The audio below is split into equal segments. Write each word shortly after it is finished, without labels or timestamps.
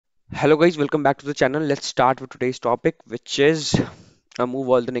Hello guys, welcome back to the channel. Let's start with today's topic, which is move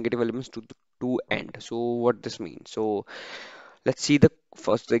all the negative elements to end. So what this means? So let's see the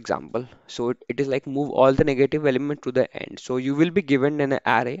first example. So it is like move all the negative element to the end. So you will be given an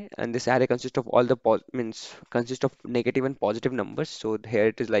array, and this array consists of all the means consists of negative and positive numbers. So here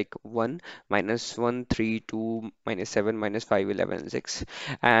it is like 1, -1, 3, 2, -7, -5, 11, and 6,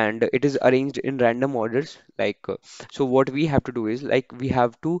 and it is arranged in random orders. So what we have to do is like we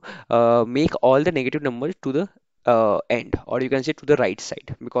have to make all the negative numbers to the end, or you can say to the right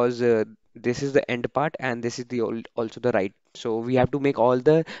side, because this is the end part and this is the also the right. So we have to make all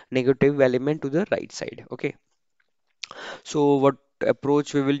the negative element to the right side. Okay. So what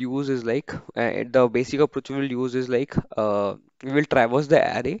approach we will use is like the basic approach we will use is like we will traverse the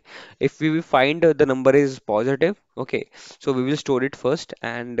array. If we will find the number is positive, okay, so we will store it first,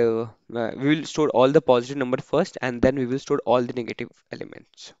 and we will store all the positive number first, and then we will store all the negative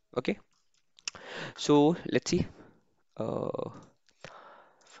elements. Okay. So let's see. Uh,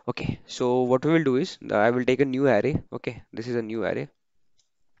 okay. So what we will do is I will take a new array. Okay. This is a new array.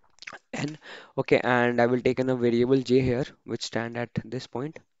 And okay, and I will take in a variable j here, which stand at this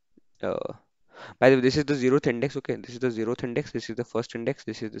point. Uh, by the way, this is the zeroth index. Okay, this is the zeroth index. This is the first index.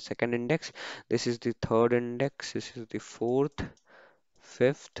 This is the second index. This is the third index. This is the fourth,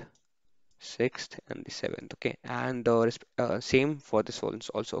 fifth, sixth, and the seventh. Okay, and the same for this ones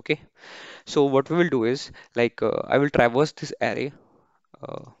also. Okay, so what we will do is like I will traverse this array.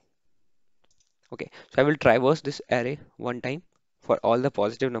 Uh, Okay, so I will traverse this array one time for all the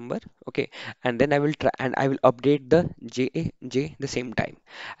positive number. Okay, and then I will try and I will update the j the same time,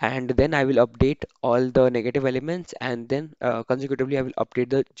 and then I will update all the negative elements, and then consecutively I will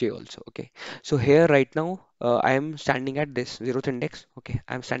update the j also. Okay, so here right now I am standing at this zeroth index. Okay,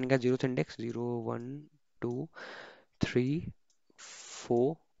 I am standing at zeroth index 0, 1, 2, 3,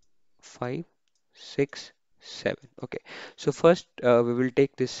 4, 5, 6, 7. Okay, so first we will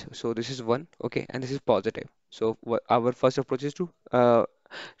take this. So this is 1, okay, and this is positive. So our first approach is to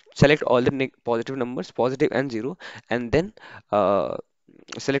select all the positive numbers, positive and 0, and then uh,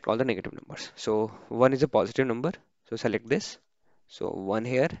 select all the negative numbers. So 1 is a positive number, so select this. So 1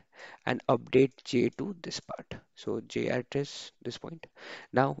 here, and update j to this part. So j at this point.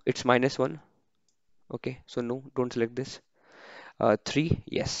 Now it's -1. Okay, so no, don't select this. 3,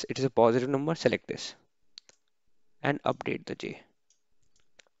 yes, it is a positive number. Select this and update the j.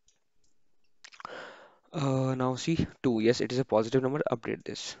 Now see 2. Yes, it is a positive number. Update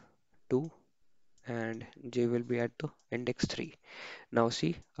this 2, and j will be at the index 3. Now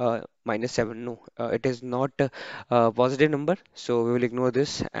see -7. No, it is not a positive number, so we will ignore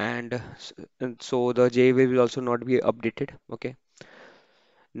this, and so the j will also not be updated. Okay.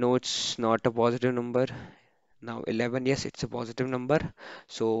 No, it's not a positive number. Now 11. Yes, it's a positive number.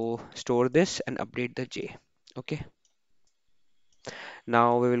 So store this and update the j. Okay.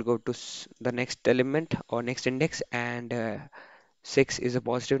 Now we will go to the next element or next index, and 6 is a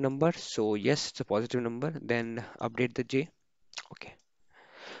positive number. So yes, it's a positive number. Then update the j. Okay.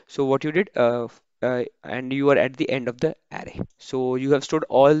 So what you did, and you are at the end of the array. So you have stored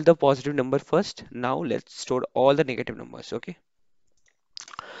all the positive number first. Now let's store all the negative numbers. Okay.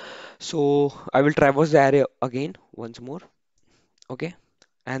 So I will traverse the array again once more. Okay.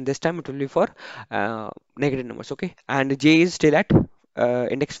 And this time it will be for negative numbers. Okay. And j is still at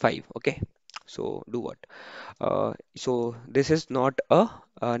index 5. Okay. So do what? So this is not a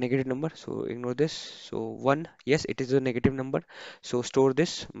negative number, so ignore this. So 1, yes, it is a negative number. So store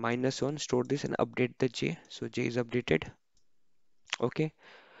this -1, store this and update the j. So j is updated. Okay.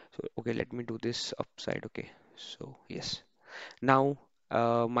 So okay, let me do this upside. Okay. So yes. Now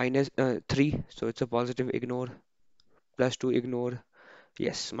 -3, so it's a positive. Ignore. +2, ignore.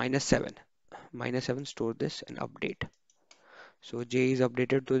 Yes, -7. -7, store this and update. So j is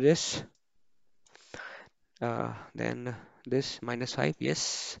updated to this. Then this -5,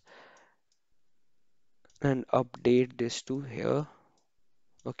 yes, and update this to here.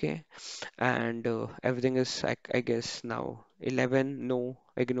 Okay, and everything is I guess now 11, no,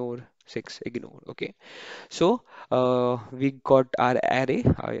 ignore. 6, ignore. Okay, so we got our array,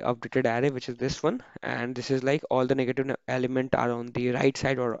 our updated array, which is this one, and this is like all the negative element are on the right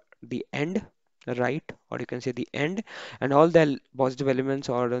side or the end, right, or you can say the end, and all the positive elements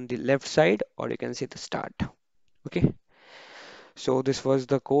are on the left side, or you can say the start. Okay. So this was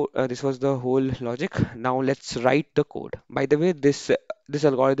the code. This was the whole logic. Now let's write the code. By the way, this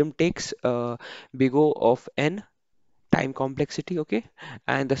algorithm takes big O of n time complexity, okay,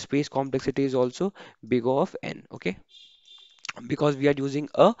 and the space complexity is also big O of n, okay. because we are using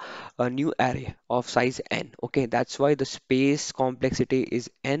a new array of size n. Okay, that's why the space complexity is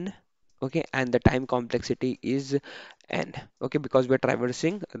n. Okay, and the time complexity is n. Okay, because we are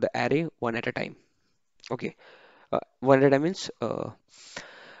traversing the array one at a time. Okay, one at a time means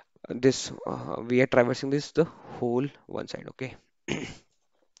this we are traversing this the whole one side. Okay.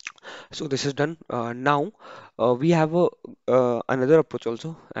 So this is done. Now we have a another approach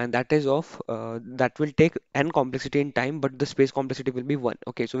also, and that is of that will take n complexity in time, but the space complexity will be one.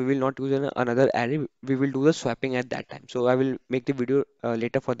 Okay, so we will not use another array. We will do the swapping at that time. So I will make the video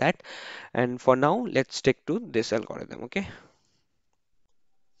later for that. And for now, let's stick to this algorithm. Okay.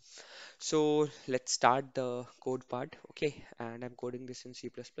 So let's start the code part, okay? And I'm coding this in C++.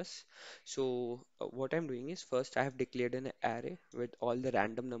 So what I'm doing is first I have declared an array with all the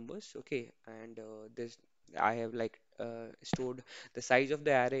random numbers, okay? And this I have like stored the size of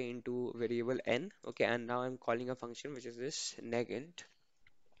the array into variable n, okay? And now I'm calling a function which is this negint,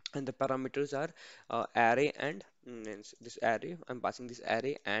 and the parameters are array and means this array. I'm passing this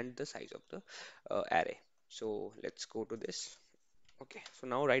array and the size of the array. So let's go to this. Okay, so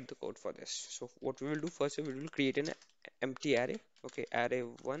now write the code for this. So what we will do first, we will create an empty array. Okay, array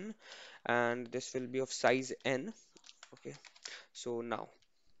 1, and this will be of size n. Okay, so now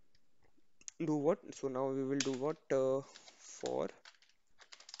do what? So now we will do what? For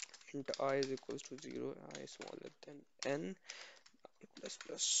int I is equals to 0, I smaller than n, plus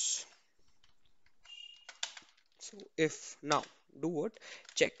plus. So if now do what?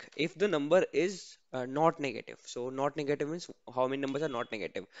 Check if the number is not negative. So not negative means how many numbers are not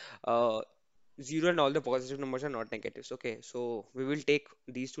negative. 0 and all the positive numbers are not negatives. Okay, so we will take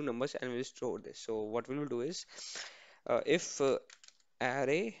these two numbers and we will store this. So what we will do is if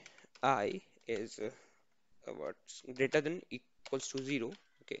array I is what's greater than equals to 0.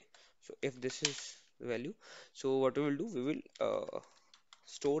 Okay, so if this is the value, so what we will do, we will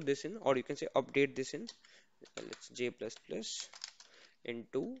store this in, or you can say update this in, let's j plus plus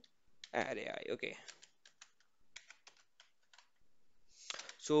into array I. Okay,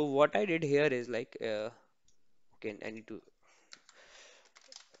 so what I did here is like okay, I need to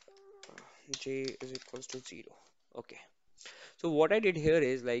j is equals to 0. Okay, so what I did here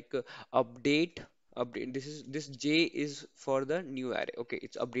is like update this j is for the new array. Okay,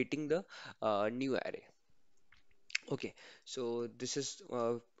 it's updating the new array. Okay, so this is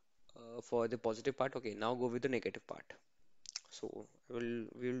for the positive part. Okay, now go with the negative part. So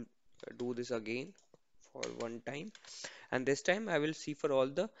we'll do this again for one time, and this time I will see for all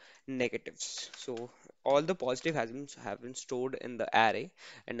the negatives. So all the positive have been stored in the array,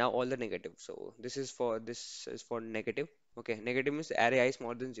 and now all the negative. So this is for negative. Okay, negative means array I is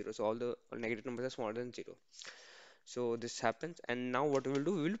smaller than 0, so all the negative numbers are smaller than 0. So this happens, and now what we will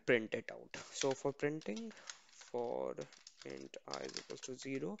do, we will print it out. So for printing, for int I is equals to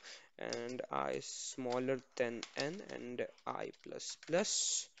 0 and I is smaller than n and I plus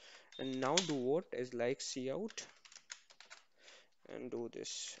plus, and now do what is like cout and do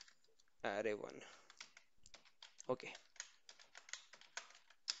this array 1. Okay,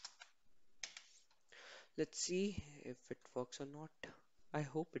 let's see if it works or not. I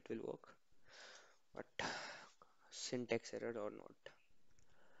hope it will work, but syntax error or not.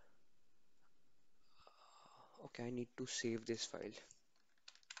 Okay, I need to save this file.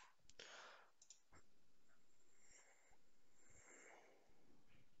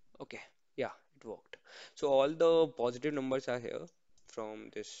 Okay, yeah, it worked. So all the positive numbers are here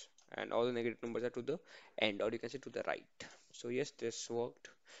from this, and all the negative numbers are to the end, or you can say to the right. So yes, this worked.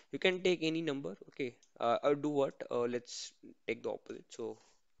 You can take any number, okay, or do what? Let's take the opposite. So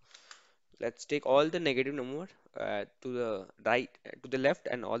let's take all the negative number to the right, to the left,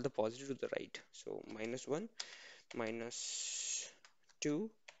 and all the positive to the right. So -1, -2,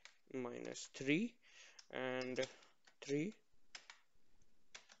 -3, and 3,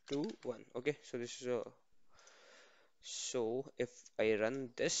 2, 1. Okay, so this is a so if I run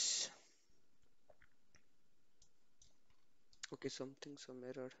this, okay, some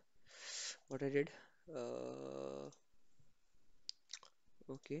error. What I did, uh,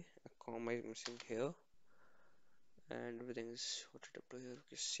 okay, a comma is missing here, and everything is what I did here.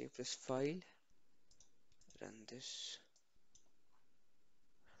 Okay, save this file, run this.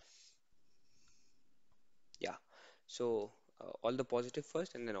 Yeah, so all the positive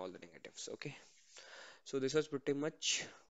first, and then all the negatives. Okay, so this was pretty much